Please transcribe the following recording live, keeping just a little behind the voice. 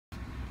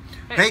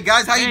Hey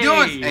guys, how you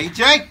doing?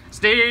 Ajay?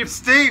 Steve.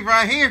 Steve,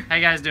 right here. How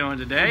you guys doing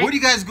today? What do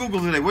you guys Google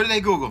today? What did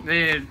they Google?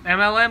 The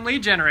MLM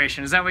lead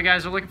generation. Is that what you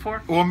guys are looking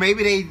for? Or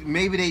maybe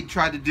they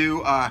tried to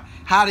do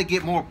how to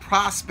get more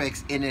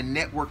prospects in a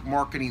network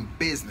marketing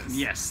business.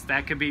 Yes,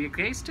 that could be the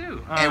case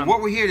too. And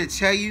what we're here to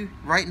tell you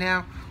right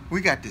now,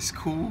 we got this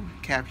cool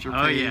capture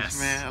page, yes.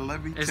 man.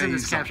 Let me tell you Isn't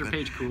this something. capture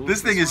page cool?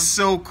 This thing is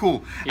so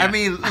cool. Yeah. I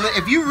mean,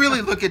 if you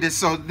really look at this,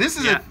 so this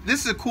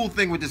is a cool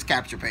thing with this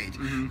capture page.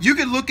 Mm-hmm. You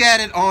can look at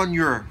it on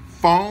your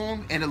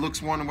phone and it looks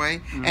one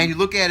way, and you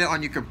look at it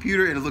on your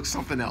computer and it looks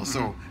something else.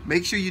 So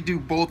make sure you do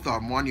both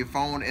of them, on your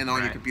phone and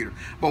on your computer.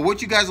 But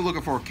what you guys are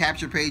looking for, a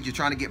capture page, you're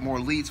trying to get more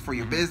leads for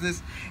your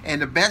business. And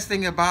the best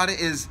thing about it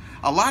is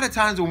a lot of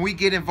times when we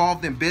get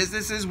involved in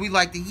businesses, we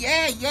like to,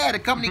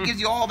 the company gives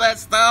you all that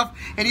stuff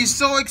and you're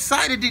so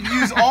excited to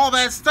use all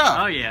that stuff.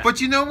 Oh yeah. But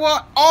you know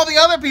what? All the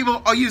other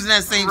people are using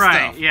that same stuff.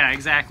 Right, yeah,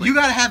 exactly. You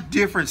got to have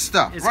different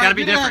stuff. It's got to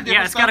be different.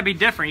 Yeah, it's got to be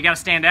different. You got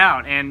to stand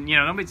out, and you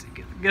know,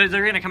 they're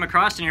going to come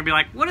across and you're going to be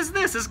like, what is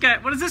this?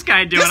 What is this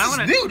guy doing? This is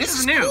new. This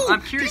is new. Cool.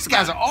 I'm curious. These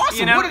guys are awesome.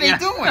 You know? What are they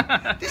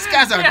doing? These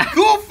guys are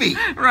goofy.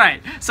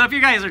 Right. So if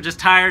you guys are just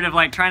tired of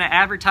like trying to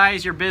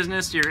advertise your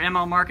business, your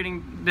ML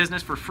marketing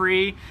business for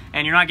free,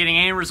 and you're not getting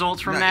any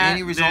results from that,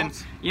 then,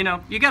 you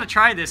know, you got to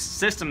try this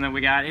system that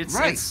we got.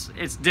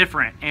 It's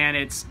different, and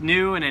it's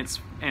new, and it's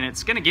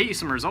going to get you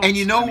some results. And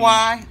you know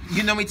why?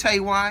 Let me tell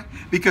you why.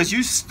 Because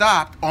you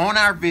stopped on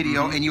our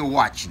video and you're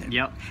watching it.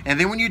 Yep. And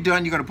then when you're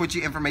done, you're going to put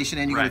your information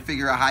in. You're going to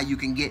figure out how you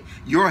can get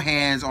your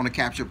hands on a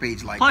capture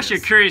page like Plus, this.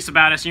 you're curious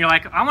about us, and you're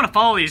like, I want to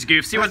follow these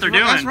goofs, see what they're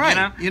doing. That's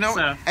right. You know?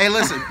 So. Hey,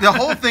 listen, the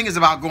whole thing is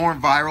about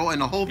going viral,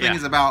 and the whole thing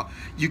is about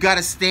you got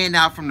to stand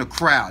out from the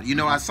crowd. You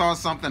know, I saw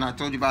something, I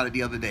told you about it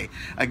the other day.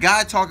 A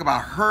guy talked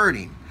about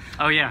herding.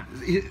 Oh, yeah.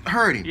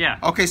 Herding. Yeah.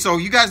 Okay, so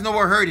you guys know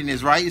what herding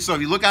is, right? So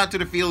if you look out to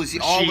the field, you see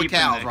all the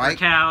cows, right?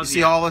 Cows,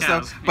 you see all the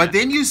stuff. But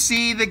then you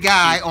see the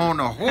guy on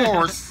a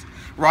horse,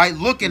 right,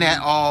 looking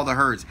at all the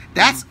herds.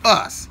 That's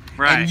us.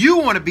 Right. And you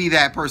want to be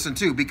that person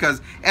too,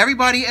 because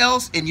everybody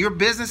else in your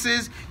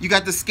businesses, you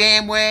got the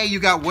scam way, you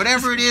got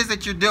whatever it is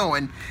that you're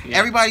doing.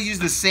 Everybody uses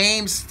the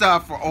same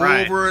stuff for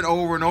over and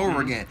over and over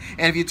again.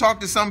 And if you talk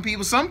to some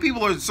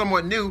people are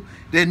somewhat new.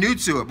 They're new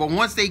to it, but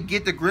once they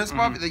get the grasp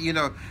of it, you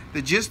know,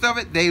 the gist of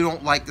it, they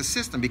don't like the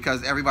system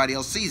because everybody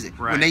else sees it.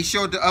 Right. When they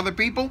show it to other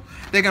people,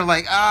 they're gonna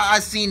like,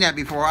 I've seen that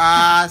before.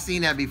 I've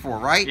seen that before,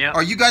 right? Yep.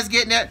 Are you guys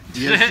getting that?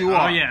 Yes, you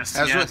are. Oh, yes.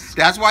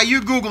 That's why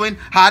you're Googling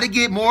how to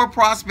get more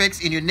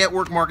prospects in your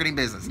network marketing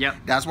business. Yep.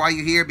 That's why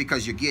you're here,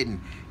 because you're getting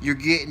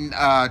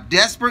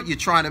desperate. You're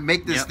trying to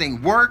make this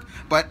thing work,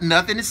 but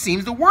nothing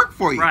seems to work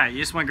for you. Right. You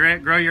just want to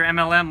grow your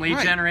MLM lead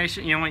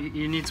generation. You know,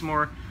 you need some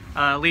more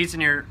leads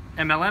in your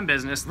MLM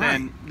business,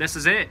 then this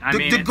is it. I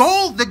mean, the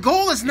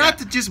goal is not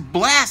to just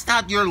blast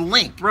out your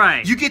link.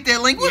 Right. You get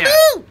that link,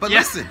 woohoo! But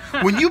listen,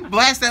 when you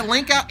blast that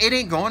link out, it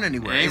ain't going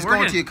anywhere. It's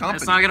going to your company.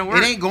 It's not going to work.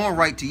 It ain't going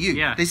right to you.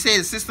 Yeah. They say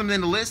the system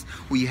in the list.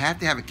 Well, you have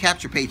to have a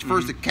capture page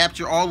first to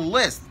capture all the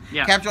lists.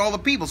 Yeah. Capture all the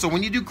people. So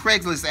when you do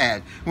Craigslist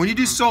ads, when you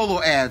do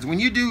solo ads, when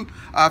you do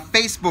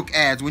Facebook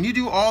ads, when you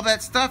do all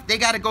that stuff, they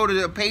got to go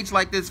to a page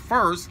like this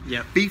first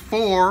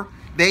before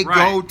they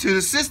go to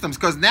the systems,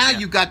 because now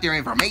you got their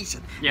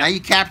information. Now you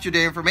capture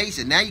their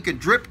information. Now you can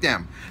drip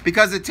them,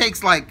 because it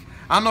takes like,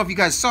 I don't know if you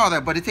guys saw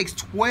that, but it takes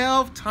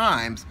 12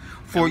 times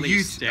for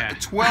you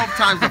 12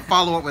 times to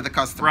follow up with a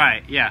customer.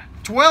 Right, yeah.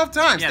 12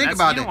 times. Think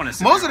about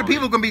it. Most of the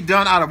people can be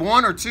done out of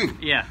 1 or 2.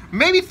 Yeah.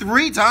 Maybe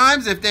 3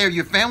 times if they're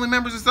your family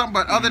members or something,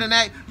 but other than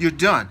that, you're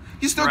done.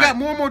 You still got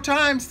more and more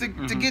times to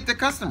get the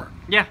customer.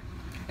 Yeah.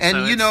 And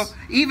so you know,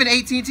 even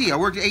AT&T, I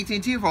worked at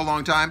AT&T for a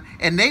long time,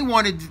 and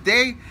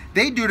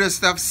they do this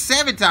stuff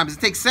 7 times. It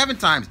takes 7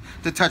 times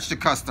to touch the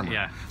customer.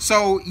 Yeah.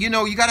 So you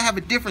know, you got to have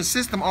a different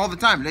system all the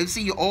time. They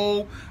see your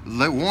old,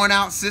 worn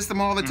out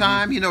system all the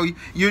time. You know,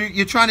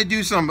 you're trying to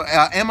do some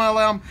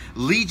MLM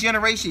lead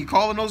generation. You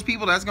calling those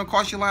people, that's gonna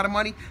cost you a lot of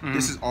money.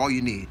 This is all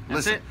you need.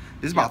 Listen,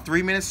 this is about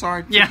 3 minutes.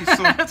 Sorry.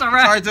 That's all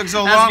right. Sorry it took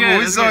so long, but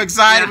we're so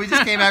excited. We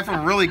just came back from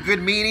a really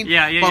good meeting.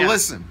 But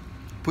listen,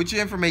 put your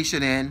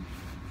information in.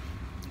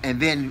 And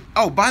then,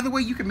 oh, by the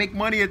way, you can make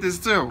money at this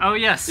too. Oh,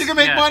 yes. You can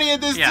make money at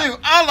this too.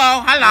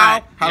 Hello.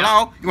 Right.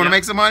 You want to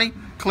make some money?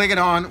 Click it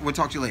on. We'll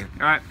talk to you later.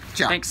 All right.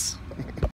 Ciao. Thanks.